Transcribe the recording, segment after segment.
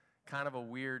kind of a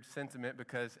weird sentiment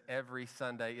because every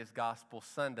Sunday is Gospel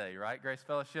Sunday, right, Grace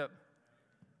Fellowship?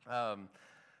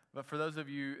 But for those of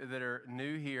you that are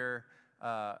new here,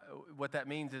 what that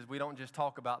means is we don't just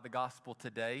talk about the gospel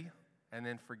today and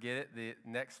then forget it the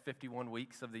next 51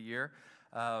 weeks of the year.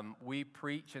 We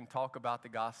preach and talk about the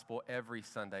gospel every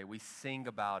Sunday. We sing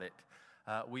about it.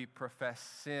 We profess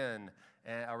sin,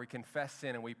 or we confess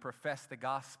sin, and we profess the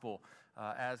gospel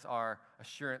as our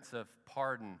assurance of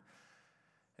pardon.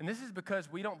 And this is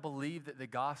because we don't believe that the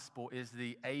gospel is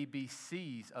the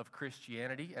ABCs of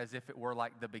Christianity, as if it were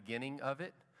like the beginning of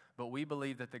it. But we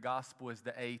believe that the gospel is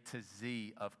the A to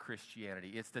Z of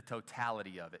Christianity. It's the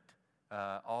totality of it,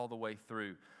 all the way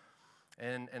through.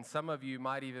 And some of you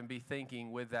might even be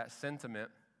thinking with that sentiment,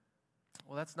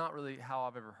 well, that's not really how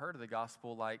I've ever heard of the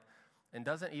gospel. And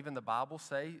doesn't even the Bible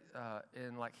say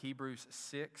in Hebrews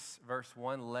 6, verse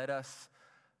 1, let us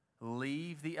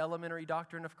leave the elementary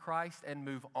doctrine of Christ and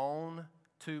move on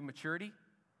to maturity?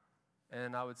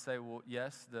 And I would say, well,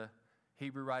 yes, the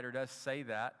Hebrew writer does say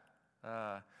that.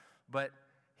 But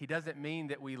he doesn't mean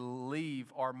that we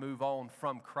leave or move on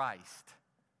from Christ.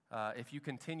 If you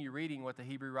continue reading, what the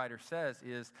Hebrew writer says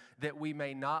is that we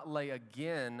may not lay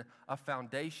again a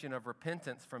foundation of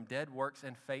repentance from dead works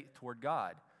and faith toward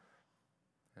God.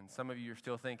 And some of you are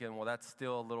still thinking, well, that's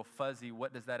still a little fuzzy.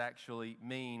 What does that actually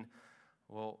mean?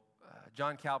 Well,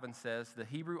 John Calvin says the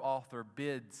Hebrew author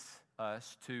bids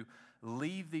us to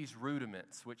leave these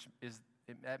rudiments,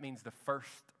 that means the first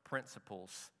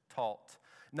principles taught.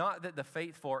 Not that the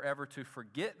faithful are ever to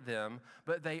forget them,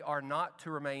 but they are not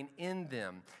to remain in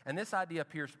them. And this idea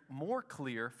appears more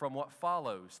clear from what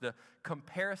follows, the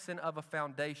comparison of a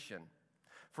foundation.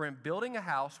 For in building a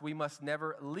house, we must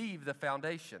never leave the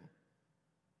foundation.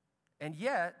 And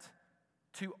yet,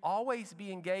 to always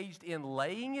be engaged in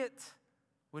laying it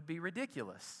would be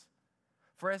ridiculous.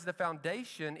 For as the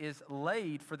foundation is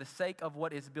laid for the sake of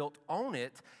what is built on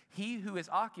it, he who is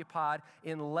occupied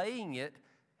in laying it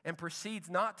and proceeds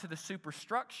not to the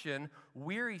superstruction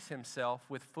wearies himself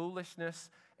with foolishness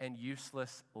and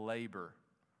useless labor.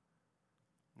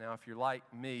 Now, if you're like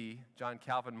me, John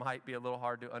Calvin might be a little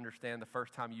hard to understand the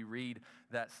first time you read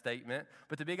that statement.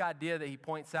 But the big idea that he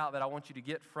points out that I want you to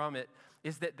get from it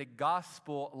is that the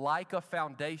gospel, like a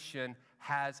foundation,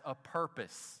 has a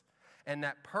purpose. And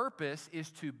that purpose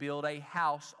is to build a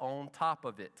house on top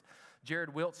of it.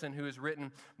 Jared Wilson, who has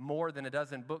written more than a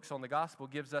dozen books on the gospel,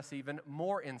 gives us even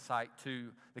more insight to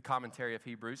the commentary of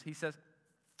Hebrews. He says,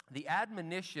 the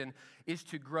admonition is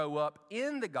to grow up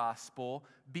in the gospel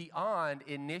beyond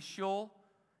initial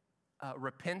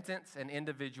repentance and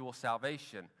individual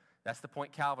salvation. That's the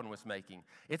point Calvin was making.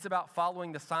 It's about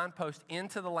following the signpost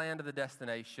into the land of the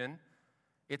destination.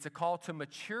 It's a call to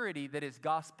maturity that is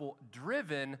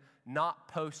gospel-driven, not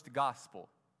post-gospel.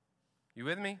 You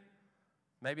with me?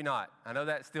 Maybe not. I know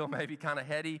that still may be kind of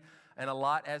heady and a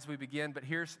lot as we begin, but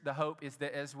here's the hope is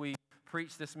that as we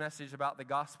preach this message about the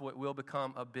gospel, it will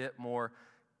become a bit more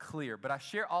clear. But I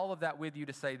share all of that with you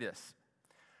to say this.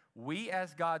 We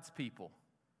as God's people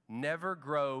never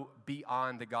grow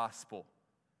beyond the gospel.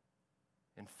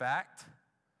 In fact,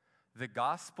 the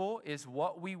gospel is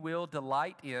what we will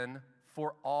delight in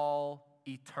for all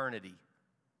eternity.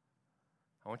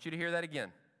 I want you to hear that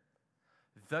again.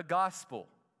 The gospel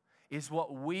is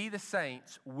what we, the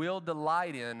saints, will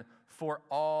delight in for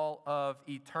all of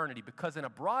eternity. Because in a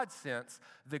broad sense,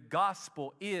 the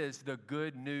gospel is the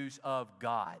good news of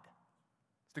God.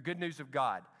 It's the good news of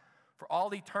God. For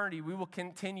all eternity, we will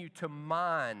continue to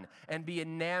mine and be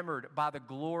enamored by the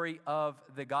glory of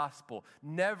the gospel,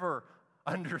 never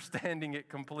understanding it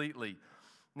completely.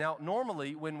 Now,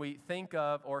 normally, when we think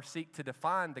of or seek to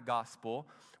define the gospel,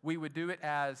 we would do it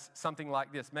as something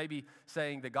like this, maybe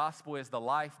saying the gospel is the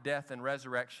life, death, and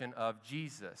resurrection of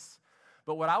Jesus.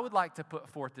 But what I would like to put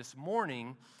forth this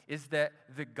morning is that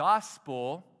the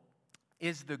gospel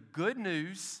is the good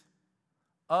news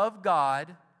of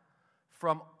God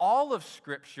from all of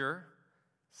Scripture,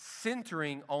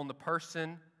 centering on the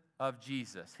person of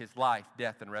Jesus, his life,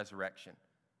 death, and resurrection.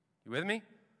 You with me?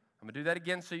 I'm going to do that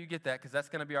again so you get that, because that's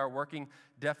going to be our working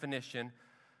definition.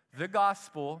 The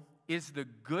gospel is the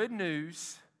good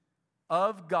news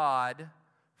of God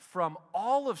from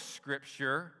all of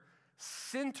Scripture,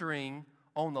 centering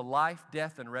on the life,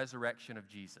 death, and resurrection of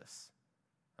Jesus.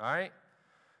 All right?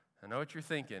 I know what you're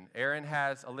thinking. Aaron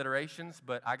has alliterations,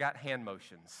 but I got hand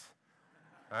motions.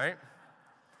 All right?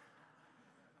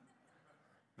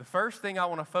 The first thing I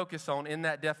want to focus on in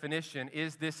that definition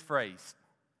is this phrase,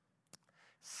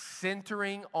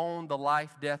 centering on the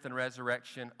life, death, and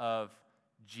resurrection of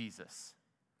Jesus.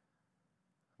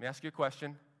 Let me ask you a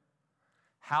question.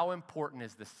 How important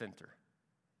is the center?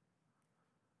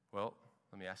 Well,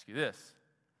 let me ask you this.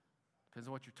 Depends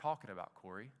on what you're talking about,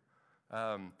 Cory.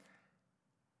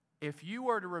 If you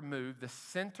were to remove the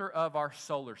center of our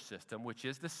solar system, which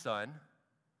is the sun,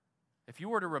 if you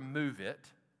were to remove it,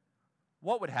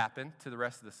 what would happen to the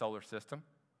rest of the solar system?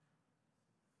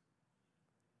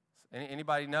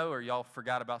 Anybody know, or y'all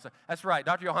forgot about something? That's right.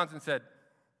 Dr. Johansson said,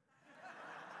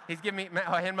 he's giving me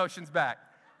hand motions back.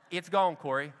 It's gone,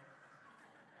 Cory.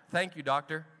 Thank you,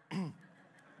 doctor.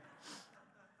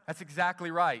 That's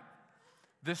exactly right.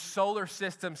 The solar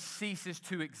system ceases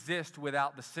to exist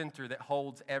without the center that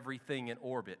holds everything in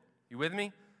orbit. You with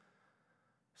me?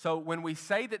 So when we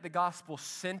say that the gospel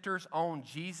centers on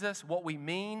Jesus, what we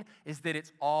mean is that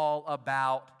it's all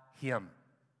about Him.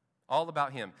 All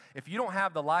about Him. If you don't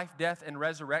have the life, death, and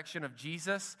resurrection of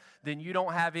Jesus, then you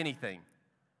don't have anything.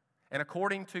 And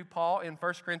according to Paul in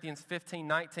 1 Corinthians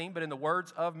 15:19, but in the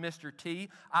words of Mr. T,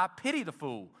 I pity the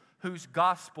fool whose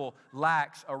gospel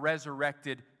lacks a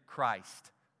resurrected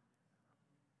Christ.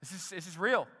 This is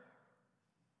real.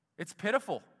 It's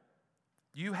pitiful.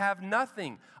 You have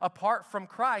nothing. Apart from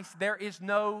Christ, there is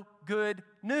no good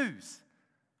news.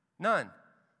 None.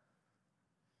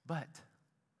 But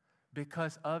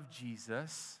because of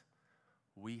Jesus,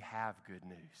 we have good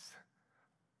news.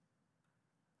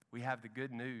 We have the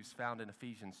good news found in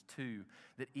Ephesians 2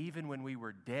 that even when we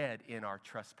were dead in our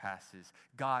trespasses,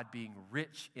 God, being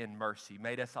rich in mercy,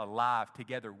 made us alive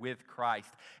together with Christ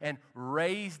and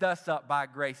raised us up by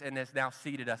grace and has now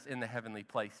seated us in the heavenly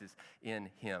places in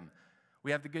Him.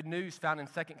 We have the good news found in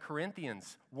 2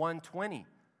 Corinthians 1:20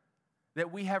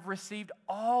 that we have received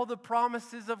all the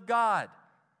promises of God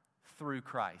through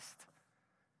Christ.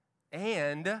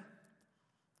 And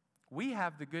we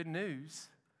have the good news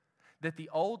that the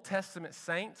Old Testament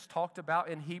saints talked about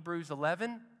in Hebrews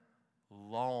 11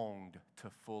 longed to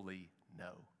fully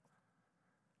know.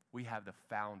 We have the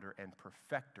founder and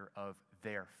perfecter of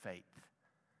their faith,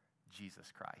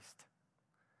 Jesus Christ.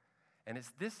 And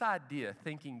it's this idea,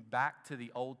 thinking back to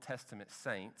the Old Testament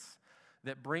saints,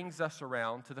 that brings us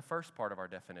around to the first part of our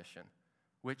definition,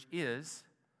 which is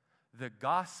the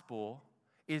gospel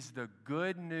is the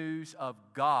good news of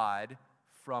God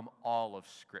from all of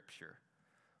Scripture.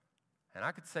 And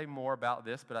I could say more about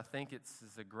this, but I think it's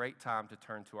a great time to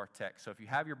turn to our text. So if you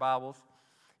have your Bibles,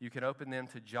 you can open them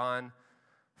to John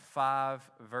 5,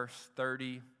 verse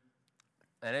 30.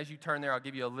 And as you turn there, I'll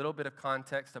give you a little bit of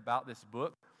context about this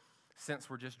book, since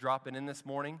we're just dropping in this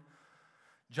morning.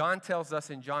 John tells us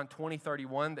in John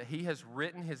 20:31 that he has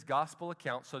written his gospel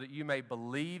account so that you may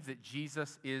believe that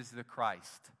Jesus is the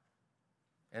Christ,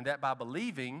 and that by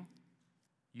believing,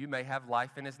 you may have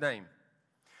life in His name.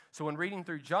 So when reading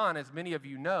through John, as many of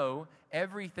you know,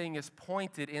 everything is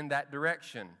pointed in that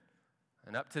direction.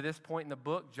 And up to this point in the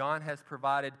book, John has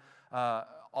provided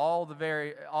all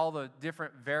the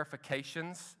different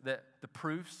verifications, the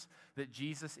proofs that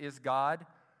Jesus is God.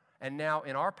 And now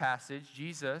in our passage,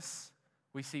 Jesus,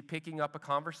 we see picking up a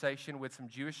conversation with some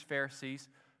Jewish Pharisees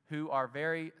who are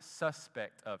very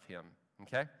suspect of Him.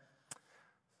 Okay?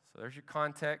 So there's your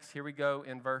context. Here we go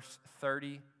in verse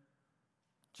 30.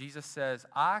 Jesus says,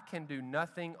 I can do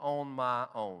nothing on my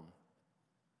own.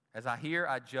 As I hear,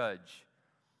 I judge,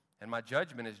 and my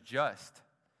judgment is just,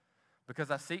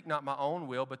 because I seek not my own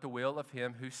will, but the will of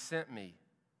Him who sent me.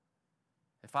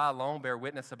 If I alone bear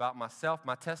witness about myself,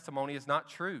 my testimony is not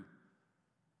true.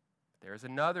 There is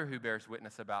another who bears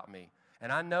witness about me,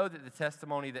 and I know that the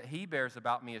testimony that he bears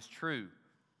about me is true.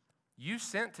 You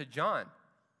sent to John,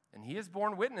 and he has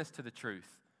borne witness to the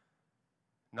truth.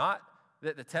 Not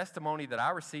that the testimony that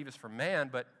I receive is from man,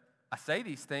 but I say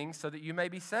these things so that you may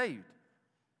be saved.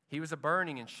 He was a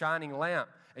burning and shining lamp,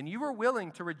 and you were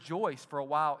willing to rejoice for a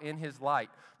while in his light.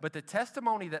 But the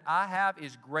testimony that I have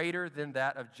is greater than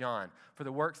that of John. For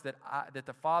the works that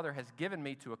the Father has given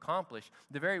me to accomplish,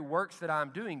 the very works that I am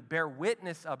doing, bear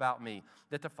witness about me,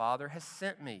 that the Father has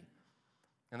sent me.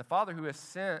 And the Father who has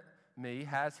sent me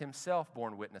has Himself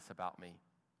borne witness about me.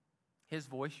 His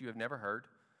voice you have never heard,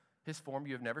 His form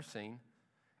you have never seen,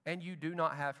 and you do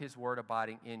not have His word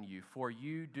abiding in you, for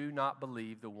you do not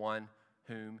believe the one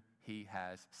whom He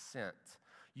has sent.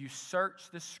 You search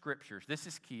the Scriptures. This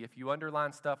is key. If you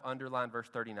underline stuff, underline verse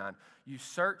 39. You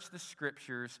search the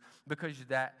Scriptures because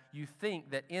that you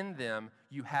think that in them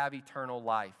you have eternal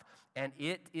life, and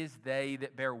it is they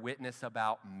that bear witness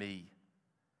about me.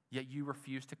 Yet you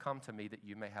refuse to come to me that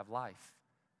you may have life.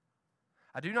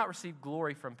 I do not receive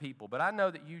glory from people, but I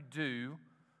know that you do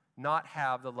not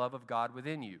have the love of God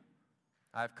within you.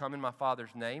 I have come in my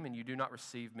Father's name, and you do not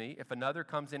receive me. If another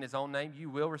comes in his own name, you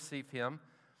will receive him.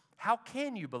 How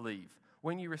can you believe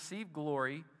when you receive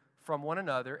glory from one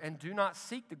another and do not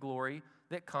seek the glory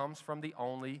that comes from the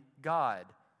only God.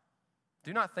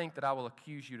 Do not think that I will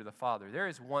accuse you to the Father. There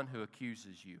is one who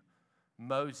accuses you,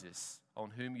 Moses,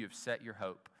 on whom you have set your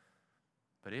hope.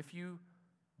 But if you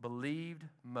believed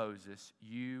Moses,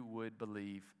 you would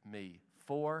believe me,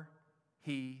 for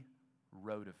he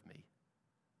wrote of me.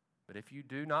 But if you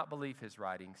do not believe his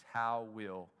writings, how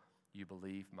will you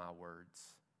believe my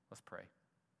words? Let's pray.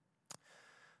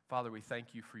 Father, we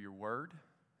thank you for your word,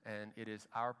 and it is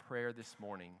our prayer this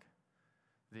morning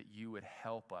that you would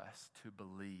help us to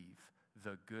believe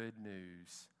the good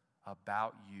news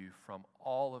about you from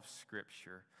all of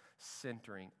Scripture,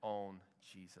 centering on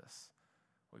Jesus.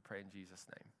 We pray in Jesus'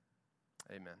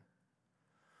 name. Amen.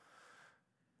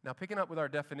 Now, picking up with our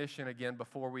definition again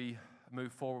before we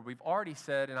move forward, we've already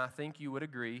said, and I think you would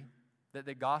agree, that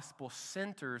the gospel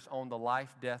centers on the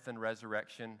life, death, and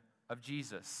resurrection of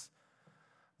Jesus.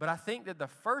 But I think that the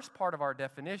first part of our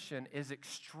definition is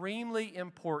extremely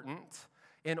important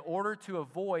in order to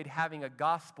avoid having a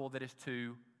gospel that is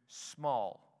too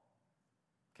small.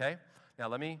 Okay? Now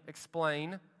let me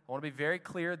explain. I want to be very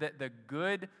clear that the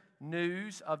good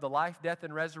news of the life, death,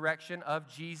 and resurrection of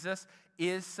Jesus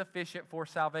is sufficient for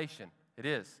salvation. It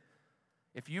is.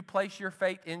 If you place your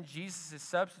faith in Jesus'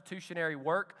 substitutionary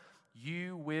work,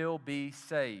 you will be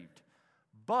saved.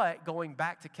 But going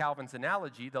back to Calvin's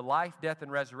analogy, the life, death,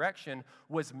 and resurrection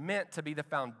was meant to be the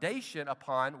foundation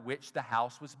upon which the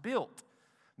house was built.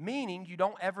 Meaning you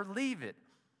don't ever leave it,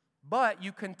 but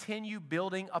you continue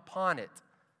building upon it.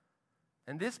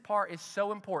 And this part is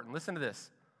so important. Listen to this.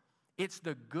 It's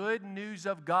the good news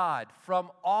of God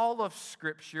from all of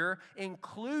Scripture,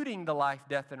 including the life,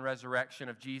 death, and resurrection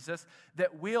of Jesus,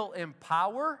 that will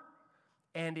empower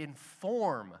and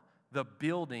inform the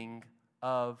building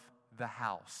of the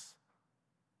house.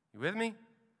 You with me?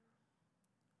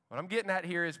 What I'm getting at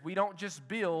here is we don't just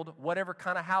build whatever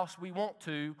kind of house we want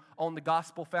to on the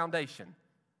gospel foundation.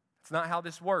 It's not how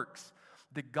this works.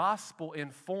 The gospel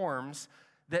informs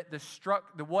that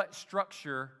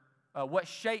what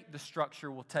shape the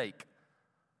structure will take.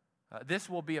 This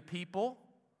will be a people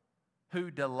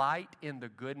who delight in the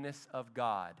goodness of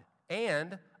God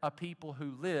and a people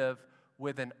who live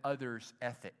with an others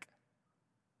ethic.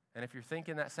 And if you're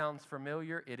thinking that sounds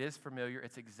familiar, it is familiar.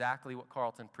 It's exactly what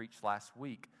Carlton preached last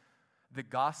week. The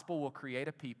gospel will create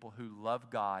a people who love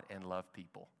God and love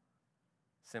people.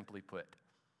 Simply put,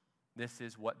 this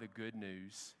is what the good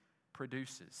news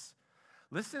produces.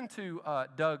 Listen to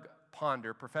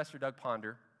Professor Doug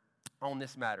Ponder, on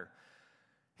this matter.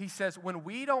 He says, when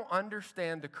we don't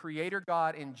understand the Creator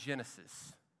God in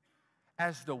Genesis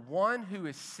as the one who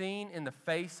is seen in the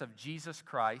face of Jesus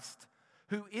Christ,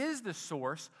 who is the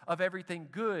source of everything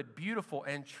good, beautiful,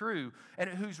 and true, and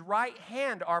at whose right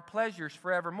hand are pleasures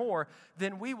forevermore,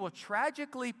 then we will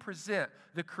tragically present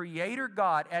the Creator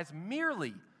God as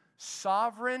merely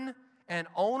sovereign and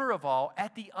owner of all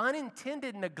at the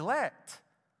unintended neglect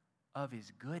of His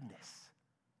goodness.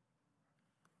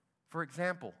 For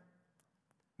example,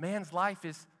 man's life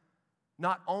is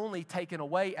not only taken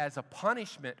away as a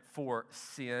punishment for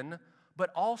sin,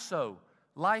 but also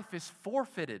life is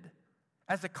forfeited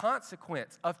as a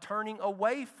consequence of turning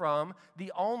away from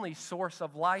the only source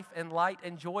of life and light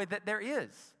and joy that there is.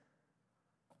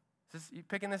 You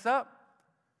picking this up?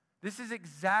 This is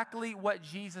exactly what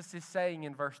Jesus is saying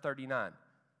in verse 39,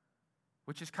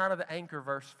 which is kind of the anchor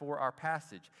verse for our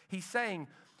passage. He's saying,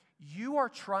 you are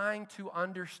trying to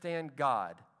understand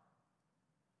God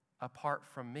apart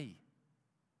from me.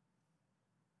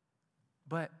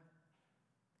 But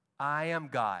I am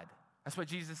God. That's what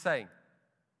Jesus is saying.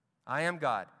 I am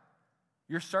God.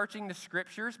 You're searching the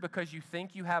Scriptures because you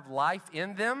think you have life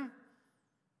in them,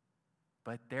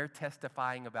 but they're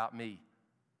testifying about me.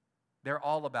 They're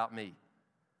all about me.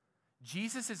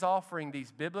 Jesus is offering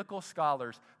these biblical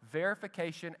scholars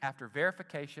verification after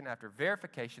verification after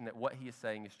verification that what he is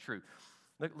saying is true.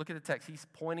 Look at the text. He's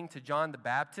pointing to John the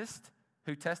Baptist,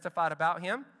 who testified about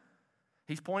him.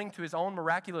 He's pointing to his own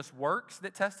miraculous works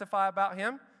that testify about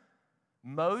him.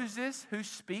 Moses, who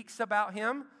speaks about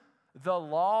him. The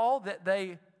law that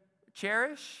they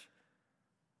cherish.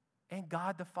 And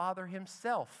God the Father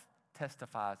himself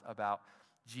testifies about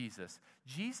Jesus.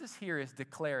 Jesus here is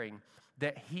declaring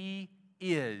that he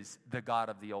is the God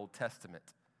of the Old Testament.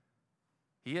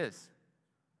 He is.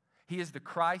 He is the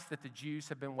Christ that the Jews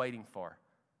have been waiting for.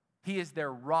 He is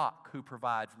their rock who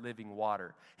provides living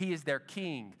water. He is their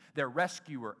king, their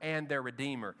rescuer, and their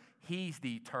redeemer. He's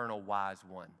the eternal wise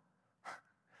one.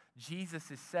 Jesus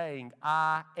is saying,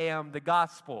 I am the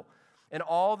gospel, and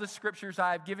all the Scriptures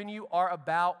I have given you are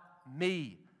about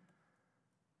me.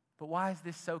 But why is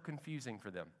this so confusing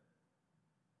for them?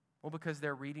 Well, because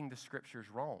they're reading the Scriptures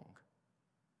wrong.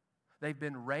 They've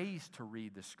been raised to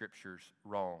read the Scriptures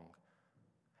wrong.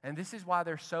 And this is why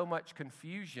there's so much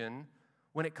confusion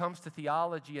when it comes to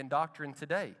theology and doctrine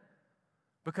today.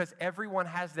 Because everyone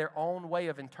has their own way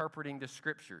of interpreting the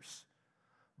Scriptures.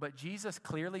 But Jesus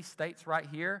clearly states right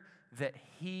here that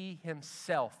He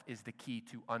Himself is the key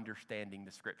to understanding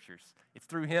the Scriptures. It's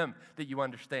through Him that you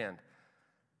understand.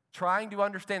 Trying to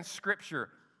understand Scripture,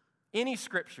 any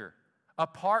Scripture,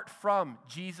 apart from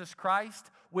Jesus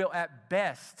Christ will at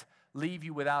best leave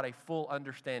you without a full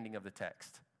understanding of the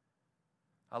text.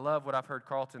 I love what I've heard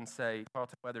Carlton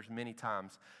Weathers many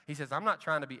times. He says, I'm not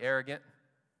trying to be arrogant.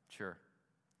 Sure.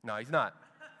 No, he's not.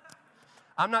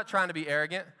 I'm not trying to be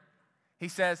arrogant. He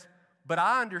says, but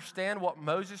I understand what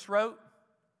Moses wrote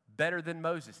better than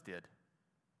Moses did.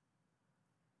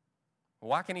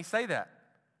 Why can he say that?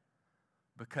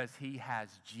 Because he has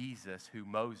Jesus who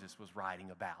Moses was writing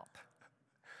about.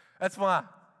 That's why.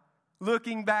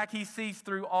 Looking back, he sees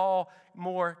through all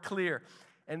more clear.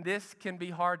 And this can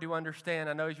be hard to understand.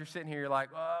 I know as you're sitting here, you're like,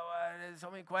 oh, there's so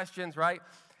many questions, right?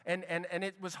 And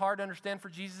it was hard to understand for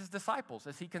Jesus' disciples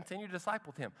as he continued to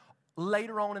disciple him.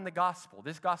 Later on in the gospel,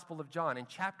 this Gospel of John, in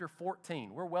chapter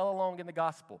 14, we're well along in the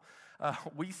gospel,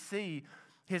 we see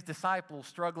his disciples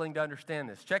struggling to understand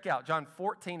this. Check out John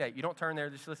 14:8. You don't turn there,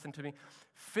 just listen to me.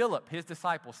 Philip, his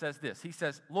disciple, says this. He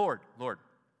says, Lord,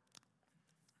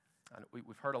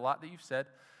 we've heard a lot that you've said.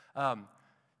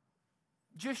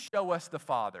 Just show us the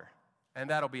Father, and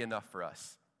that'll be enough for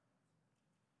us.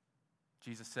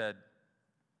 Jesus said,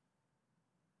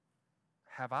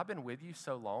 have I been with you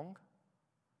so long,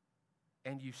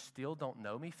 and you still don't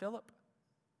know me, Philip?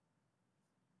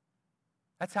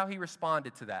 That's how he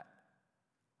responded to that.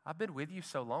 I've been with you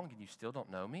so long, and you still don't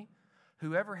know me?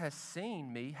 Whoever has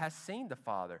seen me has seen the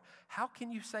Father. How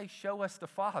can you say, show us the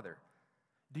Father?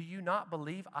 Do you not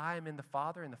believe I am in the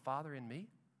Father and the Father in me?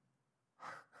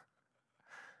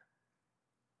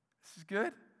 This is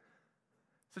good.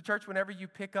 So, church, whenever you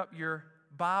pick up your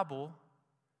Bible,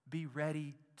 be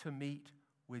ready to meet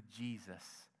with Jesus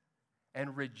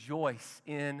and rejoice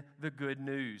in the good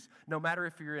news. No matter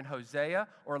if you're in Hosea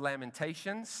or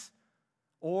Lamentations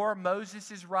or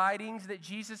Moses' writings that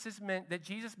Jesus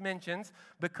mentions,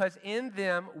 because in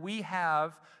them we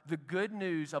have the good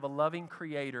news of a loving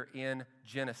creator in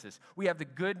Genesis. We have the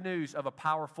good news of a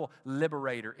powerful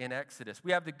liberator in Exodus.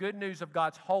 We have the good news of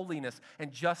God's holiness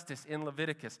and justice in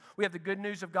Leviticus. We have the good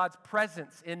news of God's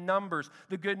presence in Numbers,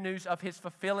 the good news of His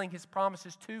fulfilling His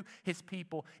promises to His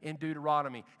people in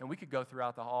Deuteronomy. And we could go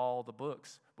throughout all the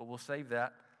books, but we'll save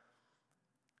that.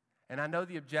 And I know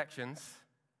the objections,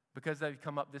 because they've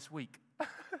come up this week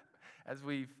as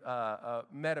we've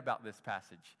met about this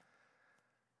passage.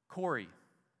 Cory,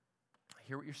 I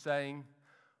hear what you're saying,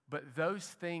 but those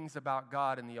things about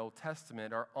God in the Old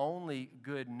Testament are only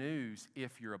good news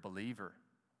if you're a believer.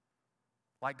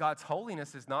 Like God's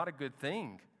holiness is not a good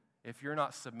thing if you're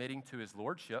not submitting to His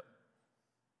lordship.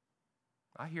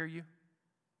 I hear you.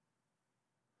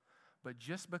 But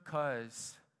just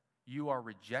because you are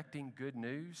rejecting good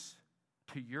news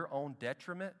to your own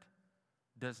detriment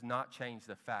does not change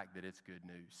the fact that it's good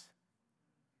news.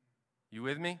 You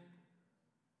with me?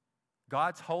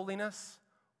 God's holiness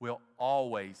will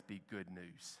always be good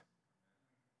news.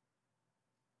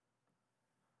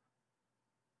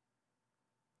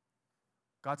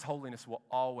 God's holiness will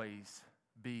always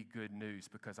be good news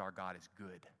because our God is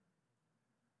good.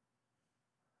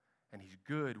 And He's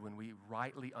good when we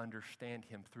rightly understand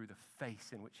Him through the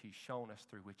face in which He's shown us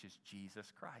through, which is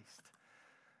Jesus Christ.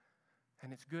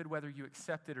 And it's good whether you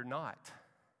accept it or not.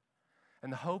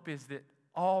 And the hope is that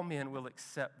all men will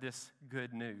accept this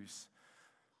good news.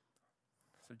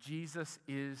 So Jesus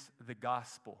is the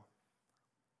gospel.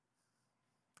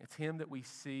 It's Him that we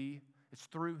see. It's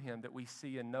through Him that we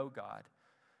see and know God.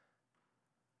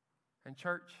 And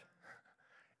church,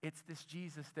 it's this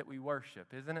Jesus that we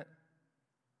worship, isn't it?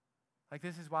 Like,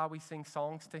 this is why we sing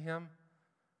songs to Him.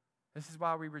 This is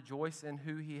why we rejoice in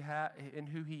who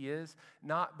He is,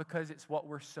 not because it's what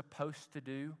we're supposed to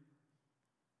do.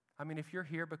 I mean, if you're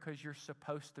here because you're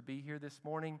supposed to be here this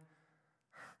morning,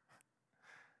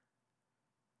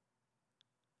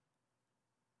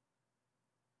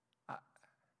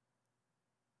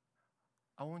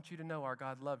 I want you to know our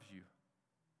God loves you.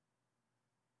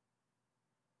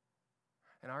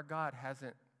 And our God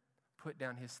hasn't put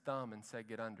down His thumb and said,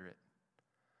 get under it.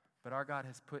 But our God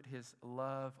has put His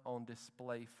love on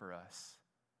display for us.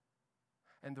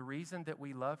 And the reason that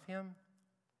we love Him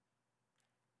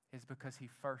is because He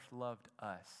first loved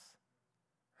us.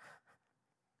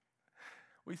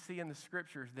 We see in the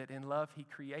Scriptures that in love He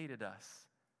created us.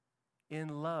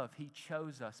 In love He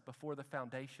chose us before the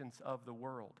foundations of the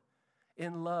world.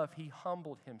 In love, he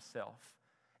humbled himself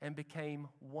and became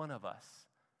one of us.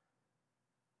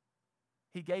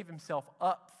 He gave himself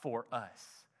up for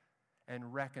us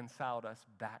and reconciled us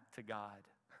back to God.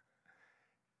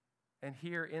 And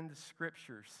here in the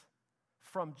scriptures,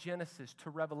 from Genesis to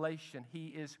Revelation, he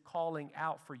is calling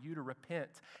out for you to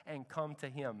repent and come to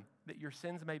him, that your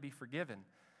sins may be forgiven.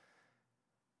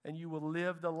 And you will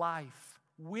live the life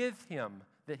with him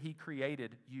that he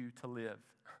created you to live.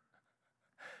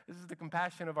 This is the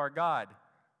compassion of our God,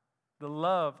 the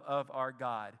love of our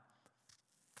God.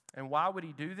 And why would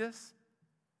he do this?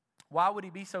 Why would he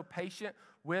be so patient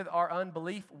with our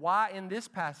unbelief? Why in this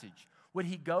passage would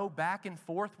he go back and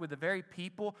forth with the very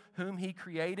people whom he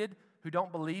created who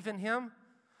don't believe in him?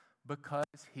 Because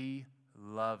he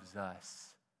loves us.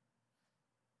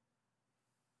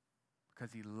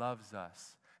 Because he loves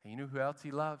us. And you know who else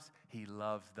he loves? He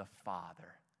loves the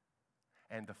Father.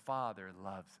 And the Father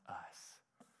loves us.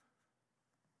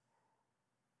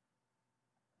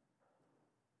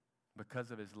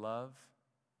 Because of his love,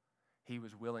 he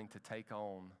was willing to take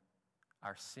on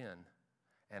our sin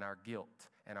and our guilt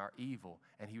and our evil,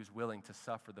 and he was willing to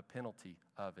suffer the penalty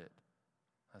of it.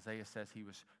 Isaiah says he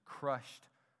was crushed,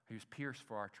 he was pierced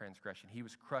for our transgression, he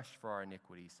was crushed for our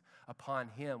iniquities. Upon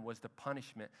him was the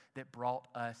punishment that brought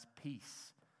us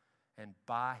peace, and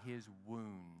by his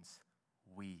wounds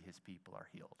we, his people, are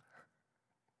healed.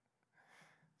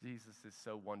 Jesus is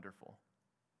so wonderful.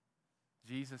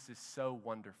 Jesus is so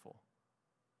wonderful.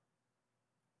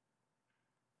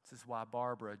 This is why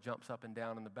Barbara jumps up and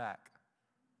down in the back,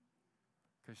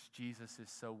 because Jesus is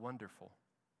so wonderful.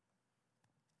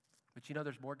 But you know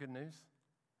there's more good news?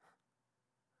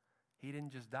 He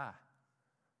didn't just die.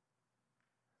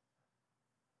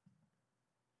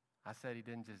 I said he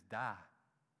didn't just die.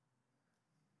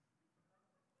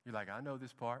 You're like, I know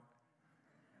this part.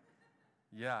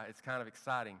 Yeah, it's kind of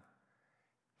exciting.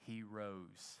 He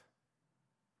rose.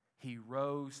 He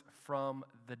rose from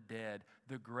the dead.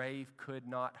 The grave could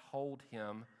not hold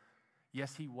him.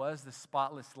 Yes, he was the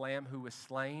spotless lamb who was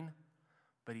slain,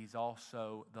 but he's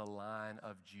also the Lion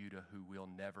of Judah who will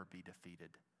never be defeated.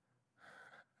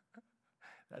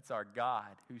 That's our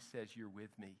God who says, you're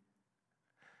with me.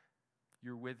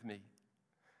 You're with me.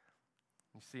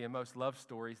 You see, in most love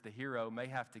stories, the hero may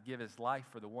have to give his life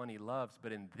for the one he loves,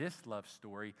 but in this love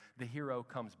story, the hero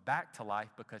comes back to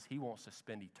life because he wants to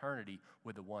spend eternity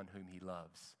with the one whom he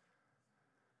loves.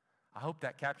 I hope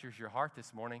that captures your heart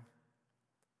this morning.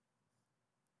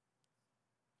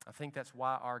 I think that's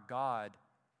why our God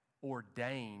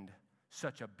ordained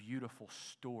such a beautiful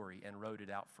story and wrote it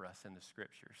out for us in the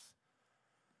scriptures.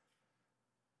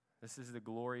 This is the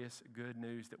glorious good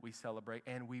news that we celebrate,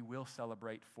 and we will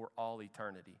celebrate for all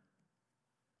eternity.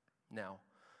 Now,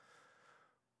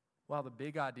 while the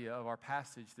big idea of our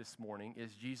passage this morning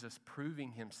is Jesus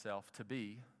proving himself to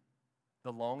be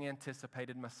the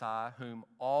long-anticipated Messiah whom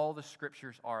all the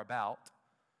scriptures are about,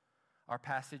 our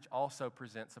passage also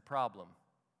presents a problem.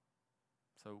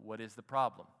 So what is the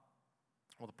problem?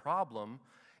 Well, the problem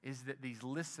is that these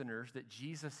listeners that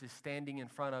Jesus is standing in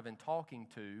front of and talking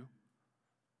to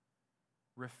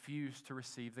refuse to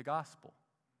receive the gospel.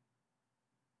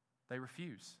 They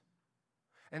refuse.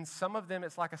 And some of them,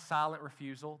 it's like a silent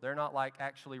refusal. They're not like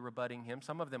actually rebutting him.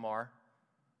 Some of them are.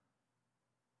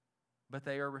 But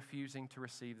they are refusing to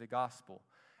receive the gospel.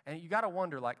 And you got to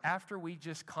wonder, like, after we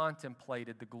just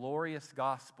contemplated the glorious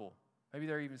gospel, maybe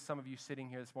there are even some of you sitting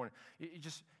here this morning, you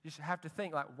just have to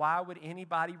think, like, why would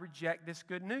anybody reject this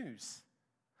good news?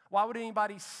 Why would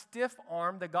anybody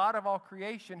stiff-arm the God of all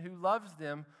creation who loves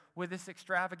them with this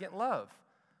extravagant love?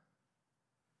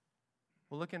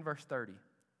 Well, look in verse 30.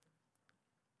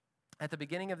 At the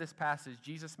beginning of this passage,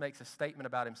 Jesus makes a statement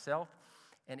about himself,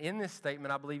 and in this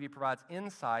statement, I believe he provides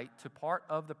insight to part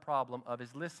of the problem of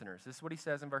his listeners. This is what he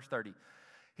says in verse 30.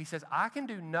 He says, I can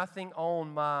do nothing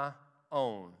on my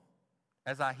own.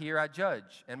 As I hear, I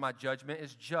judge, and my judgment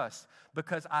is just,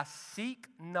 because I seek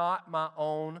not my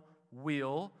own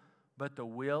will, but the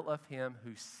will of him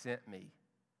who sent me.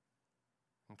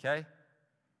 Okay?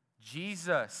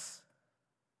 Jesus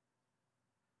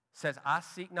says, I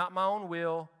seek not my own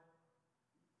will,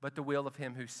 but the will of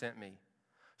him who sent me.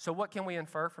 So what can we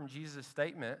infer from Jesus'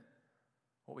 statement?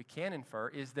 What we can infer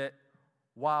is that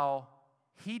while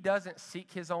he doesn't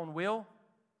seek his own will,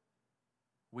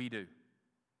 we do.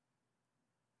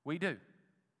 We do.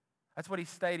 That's what he's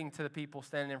stating to the people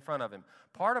standing in front of him.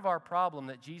 Part of our problem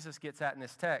that Jesus gets at in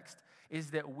this text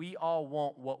is that we all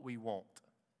want what we want.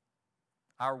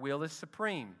 Our will is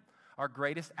supreme. Our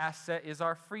greatest asset is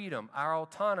our freedom, our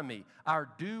autonomy, our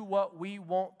do what we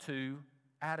want to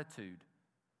attitude.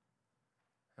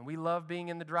 And we love being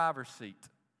in the driver's seat.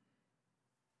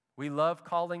 We love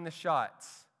calling the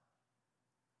shots.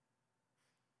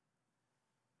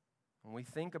 When we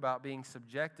think about being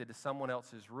subjected to someone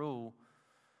else's rule,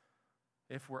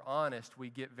 if we're honest, we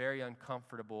get very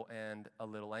uncomfortable and a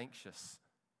little anxious.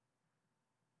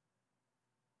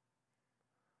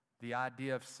 The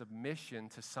idea of submission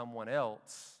to someone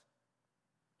else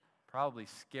probably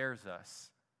scares us.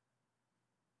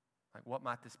 Like, what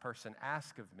might this person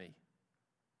ask of me?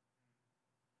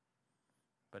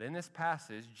 But in this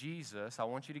passage, Jesus, I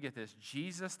want you to get this,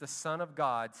 Jesus, the Son of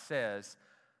God, says,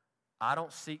 I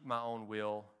don't seek my own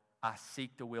will, I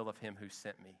seek the will of him who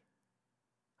sent me.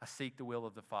 I seek the will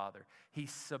of the Father.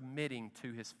 He's submitting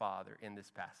to his Father in this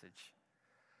passage.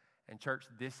 And church,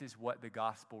 this is what the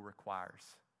gospel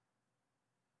requires.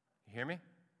 You hear me?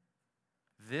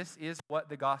 This is what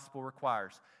the gospel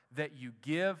requires. That you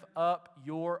give up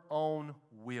your own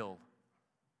will.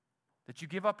 That you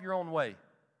give up your own way.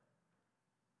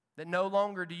 That no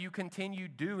longer do you continue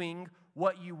doing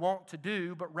what you want to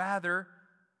do, but rather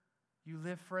you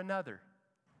live for another.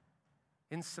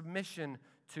 In submission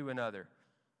to another.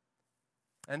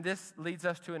 And this leads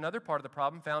us to another part of the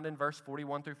problem found in verse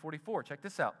 41 through 44. Check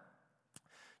this out.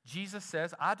 Jesus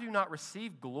says, I do not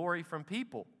receive glory from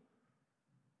people,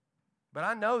 but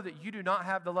I know that you do not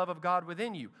have the love of God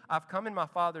within you. I've come in my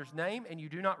Father's name, and you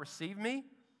do not receive me.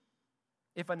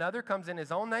 If another comes in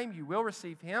his own name, you will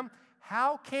receive him.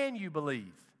 How can you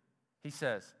believe, he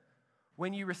says,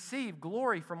 when you receive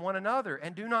glory from one another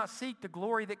and do not seek the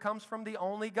glory that comes from the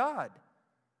only God?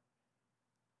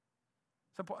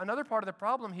 So another part of the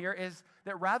problem here is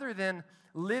that rather than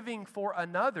living for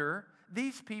another,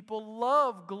 these people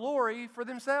love glory for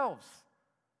themselves.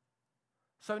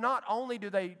 So not only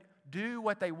do they do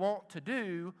what they want to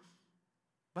do,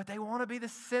 but they want to be the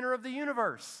center of the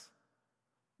universe.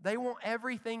 They want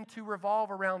everything to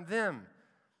revolve around them.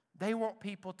 They want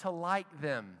people to like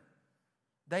them.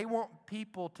 They want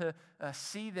people to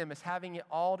see them as having it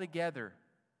all together.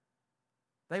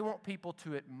 They want people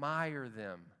to admire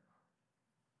them.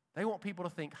 They want people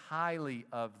to think highly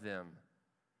of them.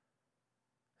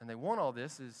 And they want all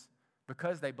this is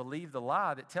because they believe the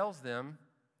lie that tells them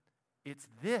it's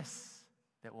this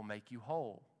that will make you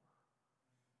whole.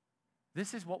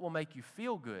 This is what will make you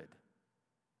feel good.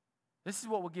 This is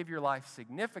what will give your life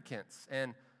significance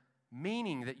and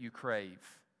meaning that you crave.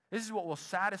 This is what will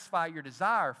satisfy your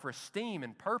desire for esteem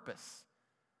and purpose.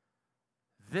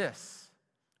 This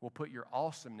will put your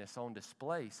awesomeness on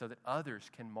display so that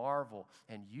others can marvel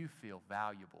and you feel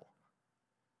valuable.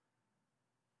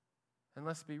 And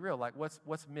let's be real, like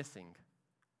what's missing?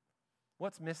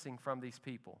 What's missing from these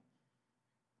people?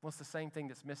 Well, it's the same thing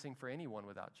that's missing for anyone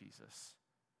without Jesus.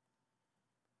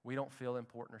 We don't feel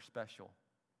important or special.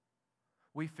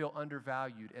 We feel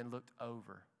undervalued and looked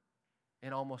over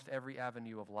in almost every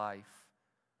avenue of life.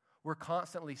 We're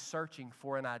constantly searching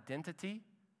for an identity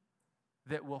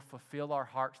that will fulfill our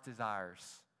heart's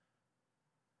desires.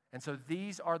 And so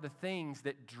these are the things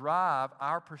that drive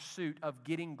our pursuit of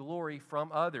getting glory from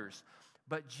others.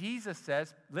 But Jesus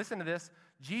says, listen to this,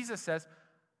 Jesus says,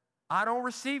 I don't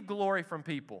receive glory from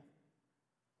people.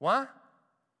 Why?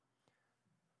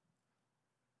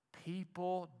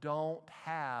 People don't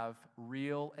have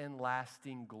real and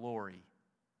lasting glory.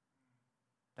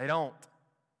 They don't.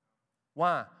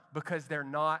 Why? Because they're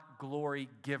not glory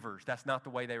givers. That's not the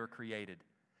way they were created.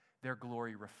 They're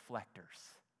glory reflectors.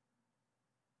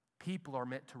 People are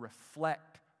meant to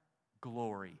reflect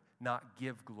glory, not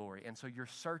give glory. And so you're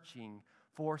searching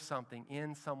for something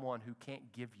in someone who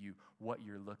can't give you what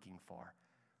you're looking for.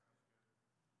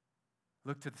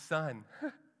 Look to the Son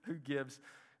who gives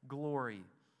glory.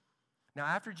 Now,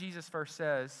 after Jesus first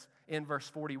says in verse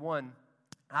 41,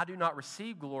 I do not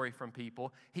receive glory from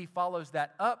people, he follows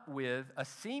that up with a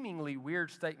seemingly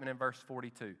weird statement in verse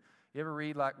 42. You ever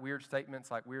read like weird statements,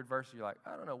 like weird verses? You're like,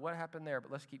 I don't know what happened there, but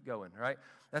let's keep going, right?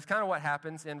 That's kind of what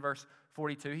happens in verse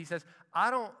 42. He says,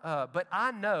 but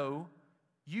I know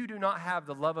you do not have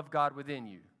the love of God within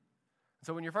you.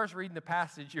 So when you're first reading the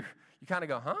passage, you kind of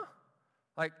go, huh?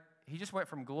 Like he just went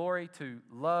from glory to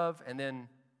love and then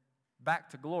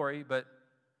back to glory, but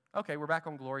okay, we're back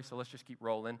on glory, so let's just keep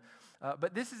rolling.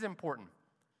 But this is important.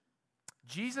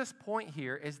 Jesus' point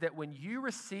here is that when you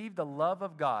receive the love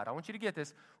of God, I want you to get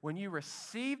this, when you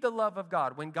receive the love of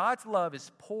God, when God's love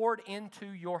is poured into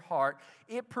your heart,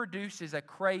 it produces a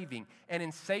craving, an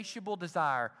insatiable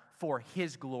desire for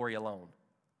His glory alone.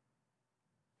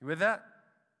 You with that?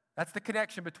 That's the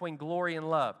connection between glory and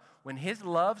love. When His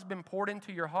love's been poured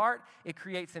into your heart, it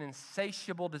creates an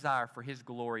insatiable desire for His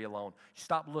glory alone. You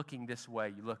stop looking this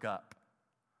way, you look up.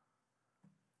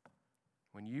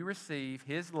 When you receive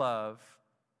His love,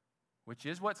 which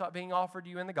is what's being offered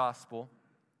you in the gospel,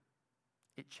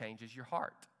 it changes your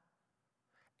heart.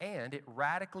 And it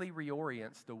radically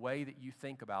reorients the way that you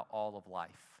think about all of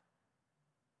life.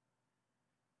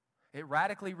 It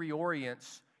radically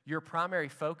reorients your primary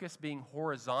focus being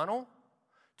horizontal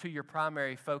to your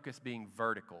primary focus being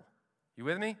vertical. You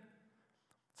with me?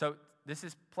 So this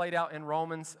is played out in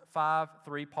Romans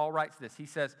 5:3. Paul writes this. He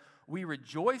says, "We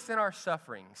rejoice in our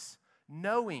sufferings,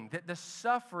 knowing that the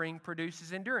suffering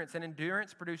produces endurance, and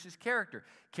endurance produces character.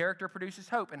 Character produces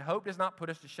hope, and hope does not put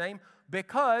us to shame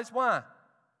because," why?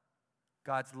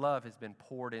 "God's love has been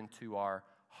poured into our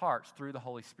hearts through the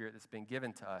Holy Spirit that's been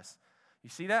given to us." You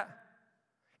see that?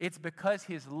 It's because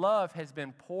His love has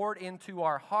been poured into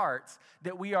our hearts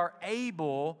that we are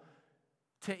able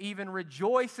to even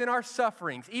rejoice in our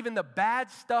sufferings. Even the bad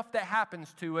stuff that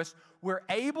happens to us, we're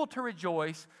able to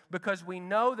rejoice because we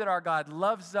know that our God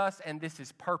loves us and this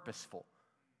is purposeful.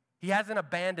 He hasn't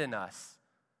abandoned us.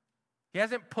 He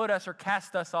hasn't put us or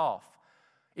cast us off.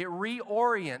 It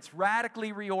reorients,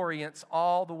 radically reorients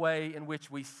all the way in which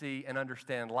we see and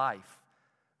understand life.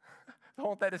 I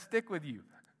want that to stick with you.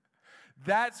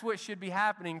 That's what should be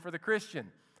happening for the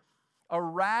Christian. A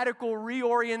radical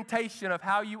reorientation of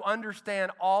how you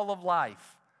understand all of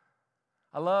life.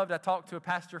 I talked to a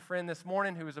pastor friend this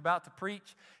morning who was about to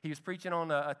preach. He was preaching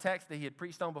on a text that he had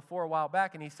preached on before a while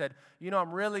back, and he said,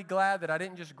 I'm really glad that I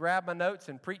didn't just grab my notes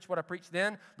and preach what I preached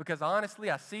then, because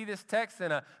honestly, I see this text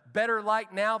in a better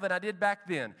light now than I did back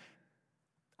then.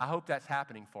 I hope that's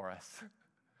happening for us.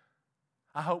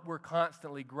 I hope we're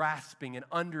constantly grasping and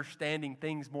understanding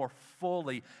things more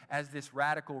fully as this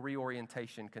radical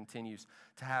reorientation continues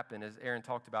to happen, as Aaron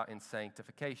talked about in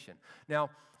sanctification. Now,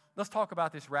 let's talk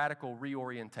about this radical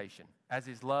reorientation as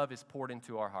His love is poured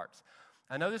into our hearts.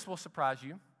 I know this will surprise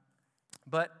you,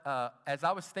 but as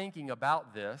I was thinking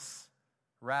about this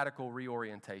radical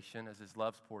reorientation as His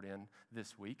love's poured in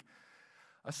this week,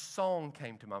 a song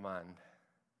came to my mind,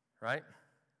 right?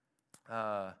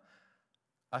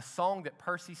 A song that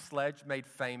Percy Sledge made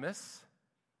famous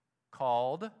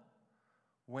called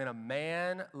 "When a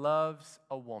Man Loves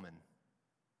a Woman."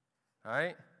 All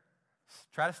right?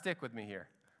 Try to stick with me here.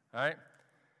 All right?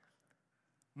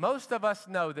 Most of us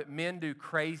know that men do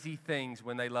crazy things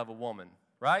when they love a woman,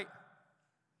 right?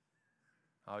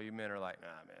 All you men are like,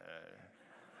 "Nah,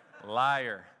 man,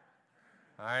 liar."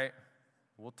 All right?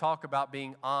 We'll talk about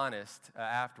being honest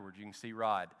afterwards. You can see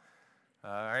Rod.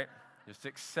 All right? Just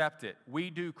accept it. We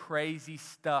do crazy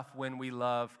stuff when we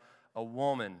love a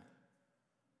woman.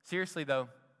 Seriously, though,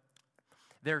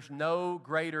 there's no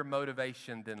greater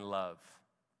motivation than love.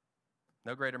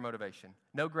 No greater motivation.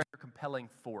 No greater compelling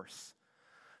force.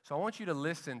 So I want you to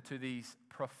listen to these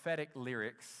prophetic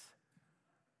lyrics.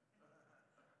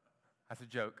 That's a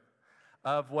joke.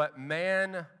 Of what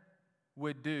man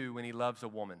would do when he loves a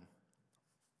woman.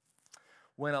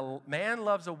 When a man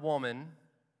loves a woman,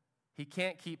 he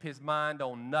can't keep his mind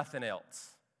on nothing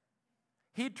else.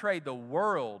 He'd trade the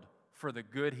world for the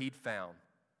good he'd found.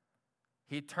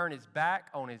 He'd turn his back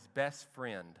on his best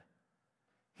friend.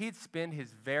 He'd spend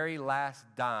his very last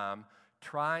dime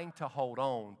trying to hold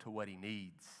on to what he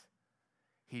needs.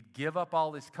 He'd give up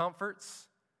all his comforts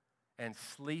and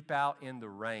sleep out in the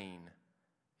rain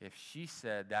if she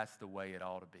said that's the way it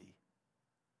ought to be.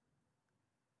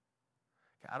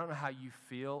 I don't know how you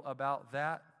feel about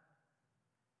that.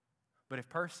 But if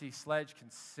Percy Sledge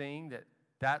can sing that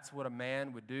that's what a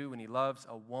man would do when he loves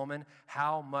a woman,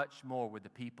 how much more would the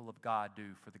people of God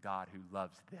do for the God who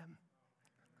loves them?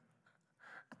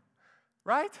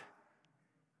 Right?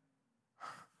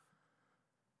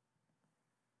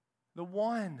 The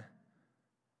one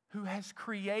who has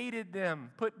created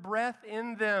them, put breath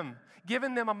in them,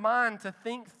 given them a mind to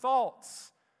think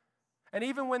thoughts, and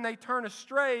even when they turn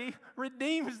astray,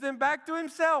 redeems them back to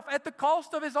Himself at the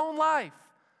cost of His own life.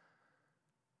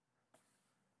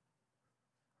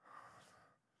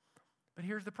 But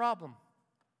here's the problem,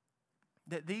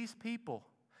 that these people,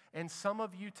 and some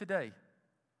of you today,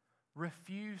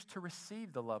 refuse to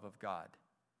receive the love of God.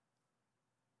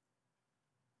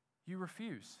 You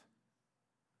refuse.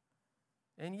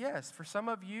 And yes, for some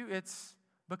of you, it's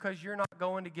because you're not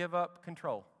going to give up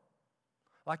control.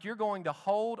 Like you're going to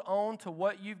hold on to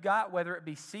what you've got, whether it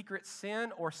be secret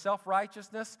sin or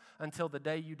self-righteousness, until the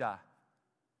day you die.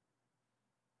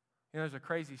 There's a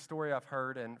crazy story I've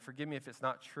heard, and forgive me if it's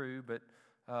not true, but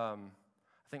I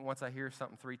think once I hear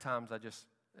something 3 times, it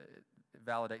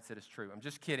validates that it's true. I'm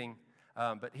just kidding,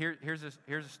 but here's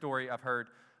a story I've heard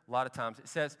a lot of times. It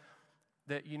says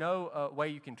that a way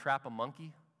you can trap a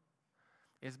monkey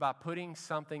is by putting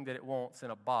something that it wants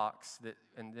in a box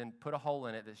and then put a hole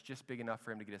in it that's just big enough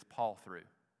for him to get his paw through.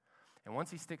 And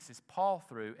once he sticks his paw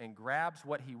through and grabs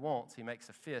what he wants, he makes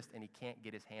a fist and he can't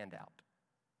get his hand out.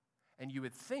 And you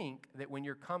would think that when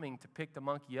you're coming to pick the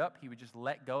monkey up, he would just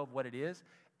let go of what it is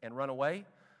and run away,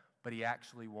 but he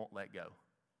actually won't let go.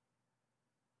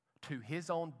 To his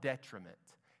own detriment,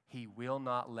 he will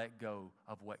not let go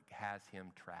of what has him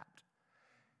trapped.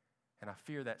 And I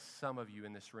fear that some of you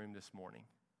in this room this morning,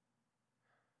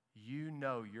 you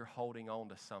know you're holding on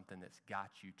to something that's got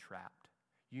you trapped.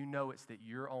 You know it's at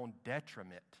your own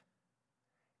detriment,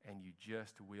 and you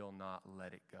just will not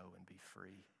let it go and be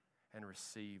free and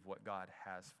receive what God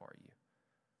has for you.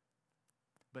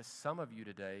 But some of you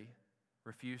today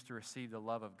refuse to receive the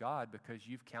love of God because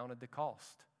you've counted the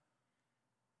cost.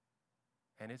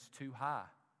 And it's too high.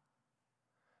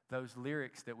 Those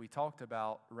lyrics that we talked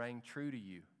about rang true to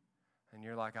you. And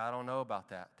you're like, I don't know about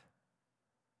that.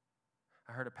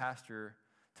 I heard a pastor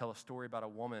tell a story about a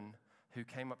woman who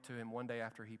came up to him one day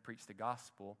after he preached the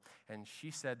gospel, and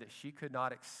she said that she could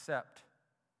not accept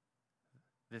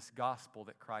this gospel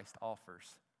that Christ offers.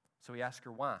 So he asked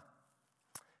her why.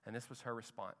 And this was her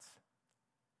response.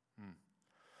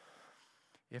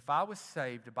 If I was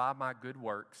saved by my good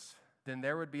works, then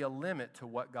there would be a limit to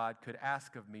what God could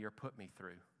ask of me or put me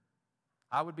through.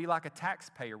 I would be like a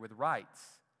taxpayer with rights.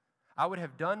 I would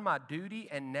have done my duty,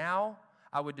 and now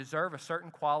I would deserve a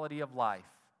certain quality of life.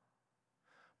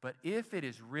 But if it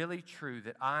is really true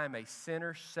that I am a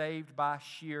sinner saved by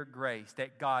sheer grace,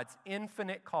 at God's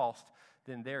infinite cost,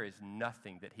 then there is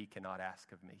nothing that he cannot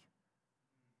ask of me.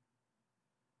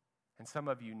 And some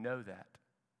of you know that.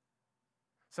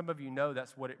 Some of you know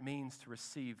that's what it means to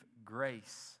receive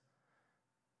grace.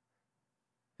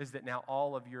 Is that now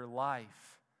all of your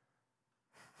life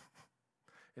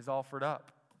is offered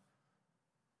up.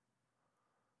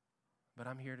 But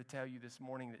I'm here to tell you this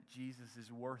morning that Jesus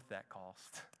is worth that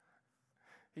cost.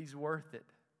 He's worth it.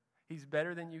 He's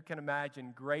better than you can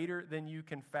imagine, greater than you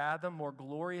can fathom, more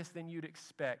glorious than you'd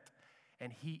expect.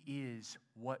 And he is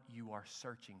what you are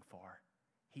searching for.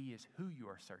 He is who you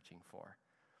are searching for.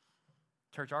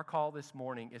 Church, our call this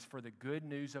morning is for the good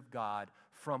news of God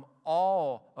from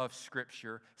all of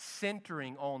Scripture,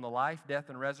 centering on the life, death,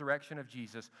 and resurrection of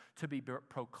Jesus, to be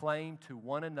proclaimed to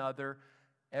one another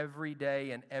every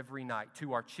day and every night.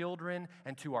 To our children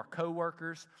and to our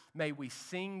co-workers, may we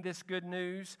sing this good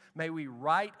news. May we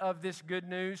write of this good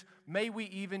news. May we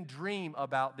even dream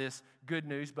about this good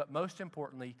news. But most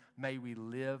importantly, may we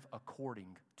live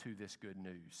according to this good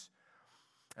news.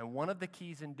 And one of the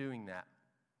keys in doing that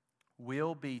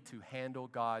will be to handle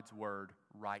God's word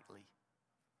rightly.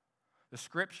 The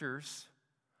Scriptures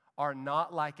are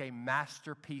not like a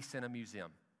masterpiece in a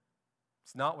museum.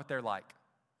 It's not what they're like.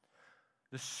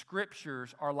 The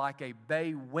Scriptures are like a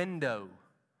bay window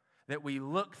that we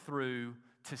look through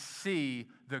to see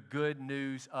the good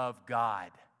news of God.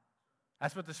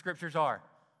 That's what the Scriptures are.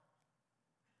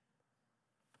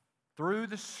 Through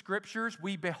the Scriptures,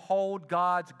 we behold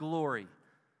God's glory.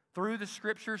 Through the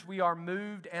Scriptures, we are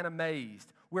moved and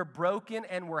amazed. We're broken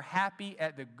and we're happy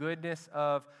at the goodness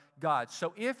of God.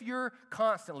 So if you're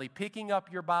constantly picking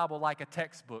up your Bible like a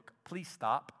textbook, please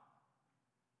stop.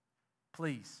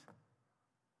 Please.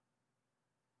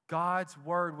 God's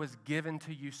word was given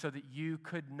to you so that you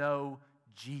could know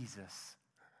Jesus,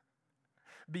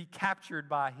 be captured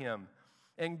by him,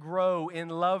 and grow in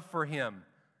love for him.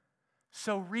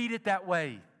 So read it that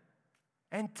way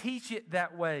and teach it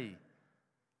that way.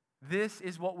 This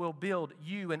is what will build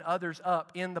you and others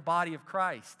up in the body of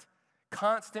Christ.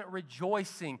 Constant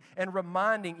rejoicing and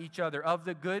reminding each other of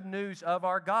the good news of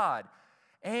our God.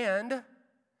 And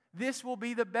this will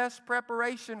be the best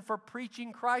preparation for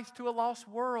preaching Christ to a lost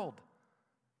world.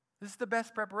 This is the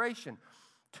best preparation.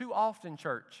 Too often,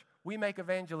 church, we make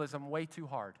evangelism way too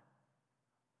hard.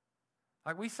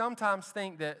 Like we sometimes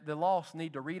think that the lost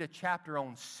need to read a chapter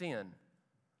on sin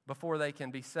before they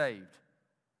can be saved.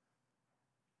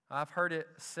 I've heard it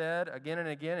said again and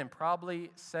again, and probably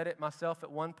said it myself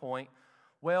at one point.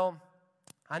 Well,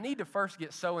 I need to first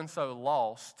get so-and-so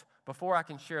lost before I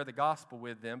can share the gospel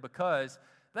with them because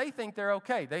they think they're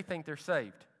okay. They think they're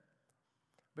saved.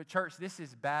 But church, this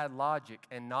is bad logic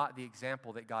and not the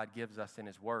example that God gives us in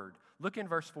his word. Look in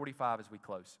verse 45 as we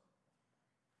close.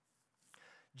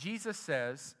 Jesus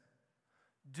says,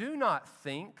 "Do not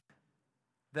think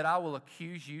that I will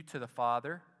accuse you to the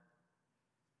Father.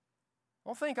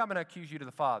 Don't think I'm going to accuse you to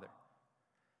the Father.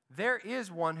 There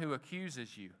is one who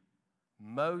accuses you,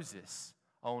 Moses,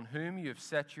 on whom you have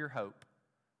set your hope."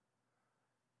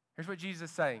 Here's what Jesus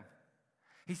is saying.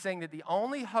 He's saying that the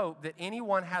only hope that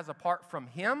anyone has apart from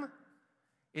him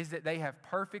is that they have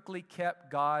perfectly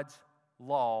kept God's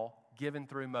law given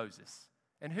through Moses.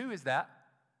 And who is that?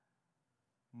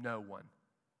 No one.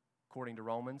 According to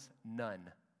Romans, none.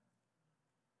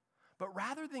 But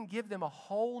rather than give them a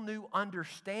whole new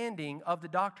understanding of the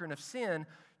doctrine of sin,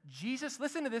 Jesus,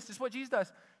 listen to this is what Jesus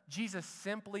does. Jesus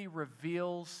simply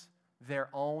reveals their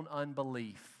own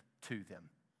unbelief to them.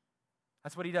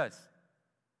 That's what he does.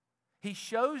 He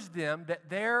shows them that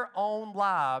their own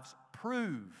lives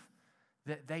prove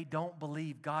that they don't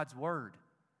believe God's word.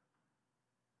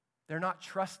 They're not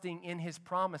trusting in his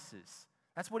promises.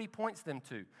 That's what he points them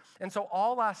to. And so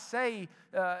all I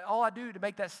do to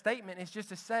make that statement is just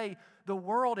to say the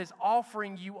world is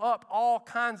offering you up all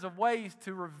kinds of ways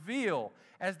to reveal,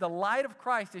 as the light of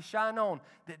Christ is shine on,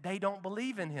 that they don't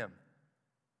believe in him.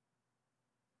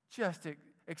 Just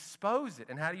expose it.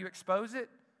 And how do you expose it?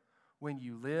 When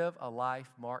you live a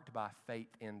life marked by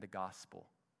faith in the gospel.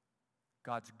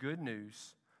 God's good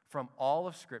news from all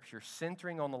of Scripture,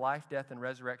 centering on the life, death, and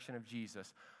resurrection of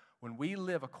Jesus. When we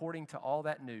live according to all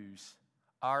that news,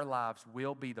 our lives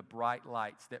will be the bright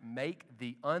lights that make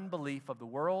the unbelief of the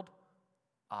world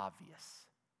obvious,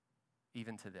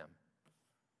 even to them.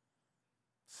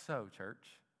 So,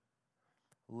 church,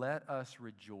 let us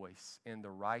rejoice in the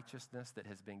righteousness that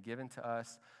has been given to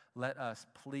us. Let us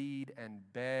plead and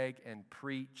beg and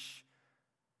preach.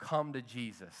 Come to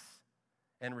Jesus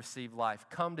and receive life.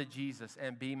 Come to Jesus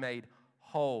and be made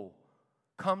whole.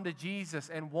 Come to Jesus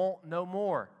and want no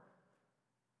more.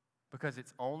 Because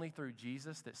it's only through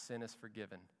Jesus that sin is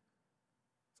forgiven.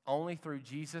 It's only through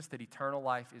Jesus that eternal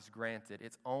life is granted.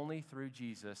 It's only through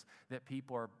Jesus that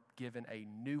people are given a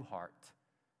new heart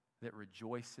that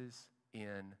rejoices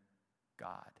in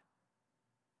God.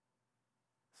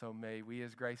 So may we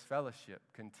as Grace Fellowship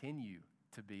continue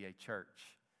to be a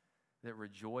church that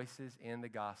rejoices in the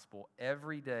gospel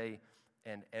every day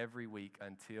and every week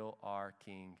until our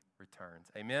King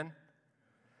returns. Amen?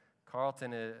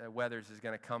 Carlton Weathers is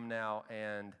going to come now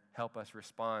and help us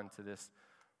respond to this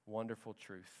wonderful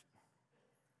truth.